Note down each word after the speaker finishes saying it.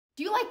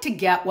Do you like to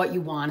get what you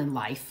want in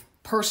life,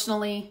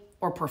 personally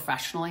or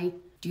professionally?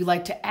 Do you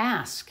like to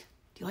ask?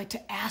 Do you like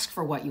to ask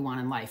for what you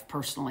want in life,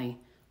 personally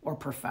or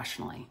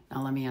professionally?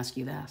 Now, let me ask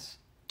you this.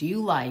 Do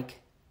you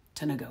like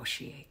to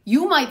negotiate?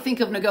 You might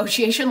think of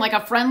negotiation like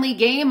a friendly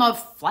game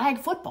of flag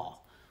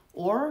football,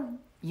 or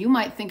you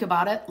might think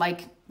about it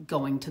like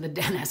going to the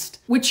dentist.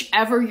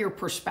 Whichever your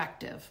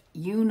perspective,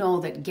 you know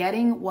that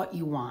getting what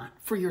you want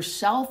for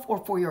yourself or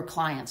for your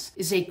clients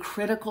is a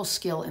critical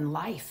skill in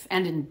life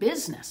and in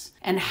business.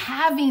 And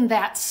having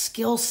that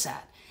skill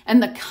set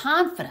and the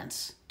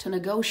confidence to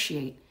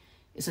negotiate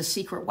is a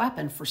secret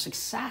weapon for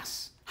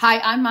success. Hi,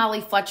 I'm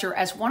Molly Fletcher.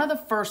 As one of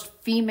the first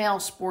female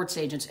sports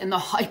agents in the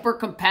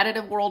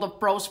hyper-competitive world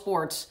of pro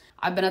sports,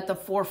 I've been at the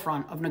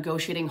forefront of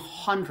negotiating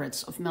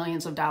hundreds of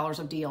millions of dollars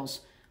of deals,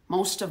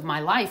 most of my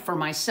life for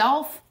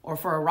myself or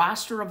for a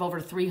roster of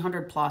over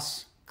 300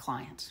 plus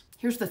clients.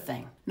 Here's the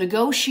thing.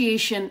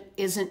 Negotiation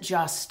isn't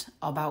just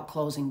about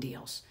closing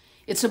deals.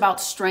 It's about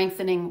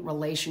strengthening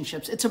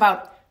relationships. It's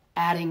about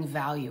adding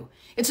value.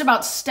 It's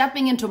about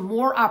stepping into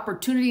more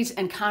opportunities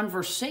and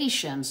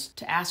conversations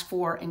to ask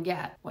for and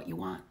get what you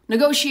want.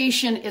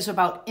 Negotiation is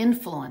about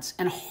influence,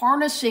 and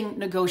harnessing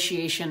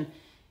negotiation,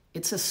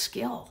 it's a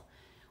skill.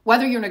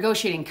 Whether you're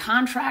negotiating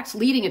contracts,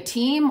 leading a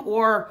team,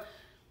 or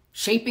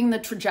shaping the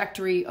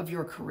trajectory of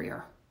your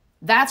career.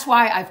 That's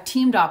why I've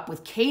teamed up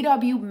with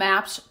KW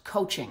Maps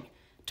Coaching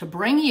to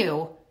bring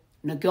you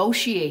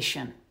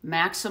Negotiation,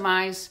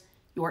 Maximize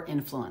Your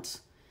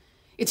Influence.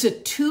 It's a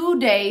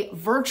 2-day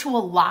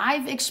virtual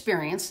live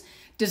experience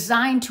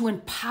designed to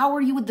empower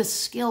you with the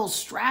skills,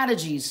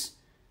 strategies,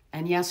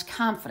 and yes,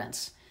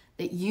 confidence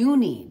that you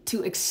need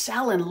to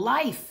excel in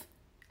life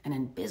and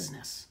in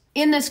business.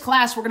 In this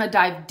class, we're going to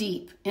dive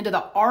deep into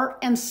the art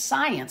and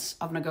science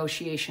of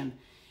negotiation,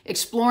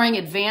 exploring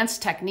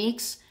advanced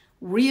techniques,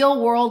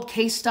 real-world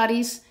case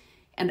studies,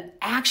 and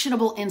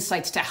actionable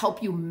insights to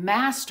help you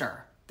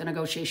master the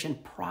negotiation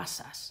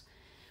process.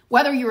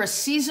 Whether you're a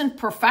seasoned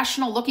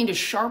professional looking to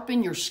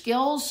sharpen your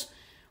skills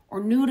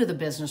or new to the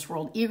business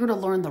world, eager to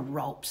learn the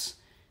ropes,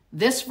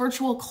 this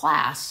virtual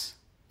class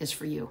is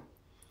for you.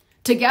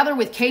 Together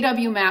with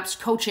KW Maps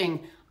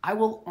Coaching, I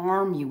will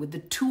arm you with the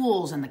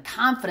tools and the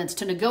confidence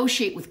to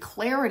negotiate with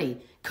clarity,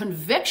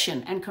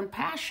 conviction, and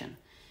compassion,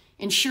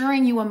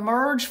 ensuring you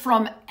emerge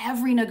from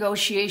every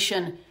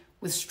negotiation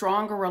with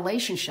stronger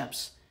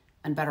relationships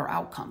and better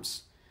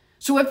outcomes.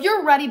 So if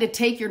you're ready to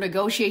take your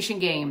negotiation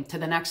game to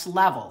the next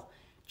level,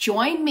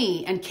 join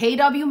me and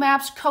KW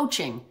Maps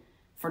Coaching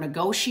for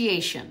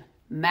Negotiation,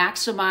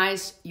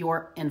 Maximize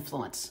Your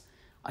Influence,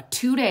 a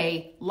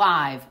 2-day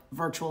live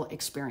virtual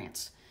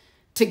experience.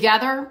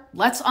 Together,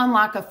 let's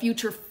unlock a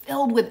future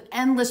filled with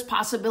endless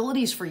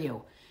possibilities for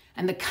you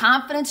and the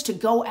confidence to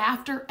go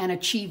after and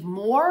achieve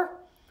more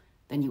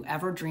than you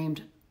ever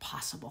dreamed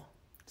possible.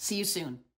 See you soon.